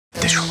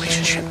This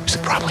relationship is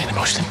probably the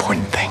most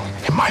important thing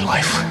in my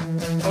life.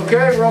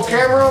 Okay, roll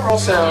camera, roll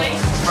sound.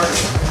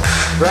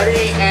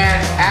 Ready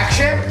and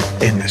action.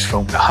 In this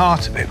film, the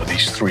heart of it are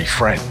these three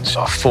friends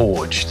are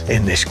forged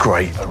in this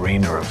great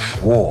arena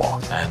of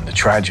war, and the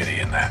tragedy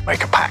in that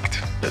make a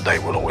pact that they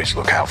will always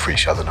look out for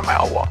each other no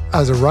matter what.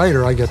 As a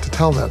writer, I get to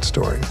tell that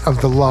story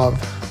of the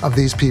love of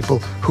these people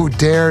who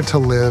dare to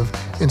live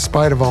in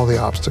spite of all the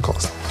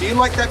obstacles. Do you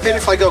like that bit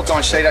if I go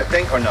and say that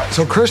thing or no?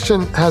 So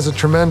Christian has a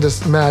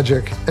tremendous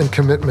magic and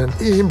commitment.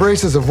 He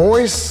embraces a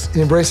voice,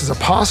 he embraces a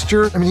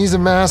posture. I mean, he's a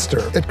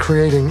master at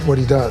creating what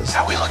he does.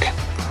 How we looking?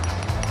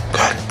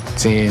 Good.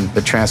 Seeing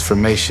the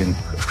transformation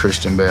of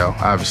Christian Bale,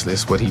 obviously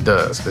it's what he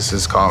does. This is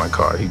his calling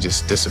card. He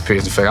just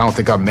disappears. In fact, I don't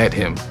think I met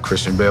him,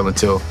 Christian Bale,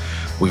 until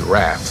we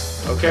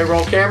rapped. Okay,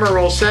 roll camera,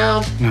 roll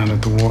sound. Now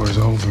that the war is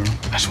over,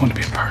 I just want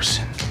to be a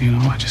person, you know?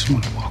 I just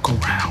want to walk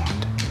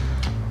around,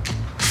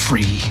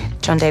 free.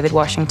 John David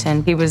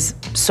Washington, he was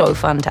so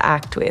fun to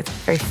act with.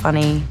 Very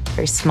funny,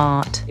 very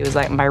smart. He was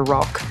like my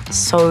rock.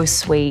 So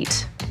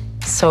sweet,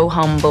 so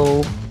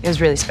humble. It was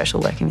really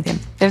special working with him.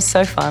 It was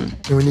so fun.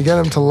 And when you get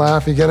him to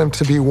laugh, you get him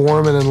to be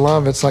warm and in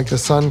love, it's like the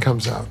sun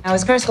comes out. I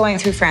was first going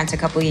through France a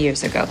couple of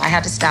years ago. I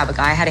had to stab a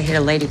guy. I had to hit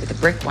a lady with a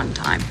brick one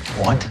time.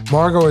 What?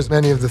 Margot is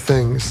many of the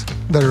things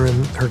that are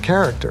in her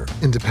character.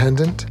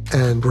 Independent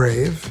and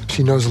brave.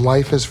 She knows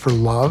life is for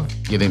love.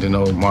 Getting to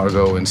know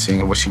Margot and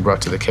seeing what she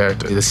brought to the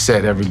character. It's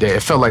set every day.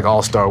 It felt like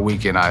All-Star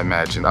Weekend, I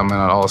imagine. I'm in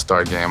an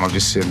All-Star game. I'm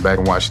just sitting back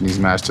and watching these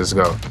masters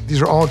go.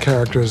 These are all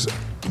characters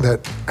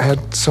that I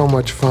had so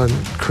much fun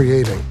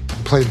creating,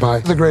 played by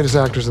the greatest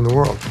actors in the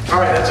world. All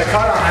right, that's a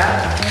cut on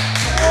that.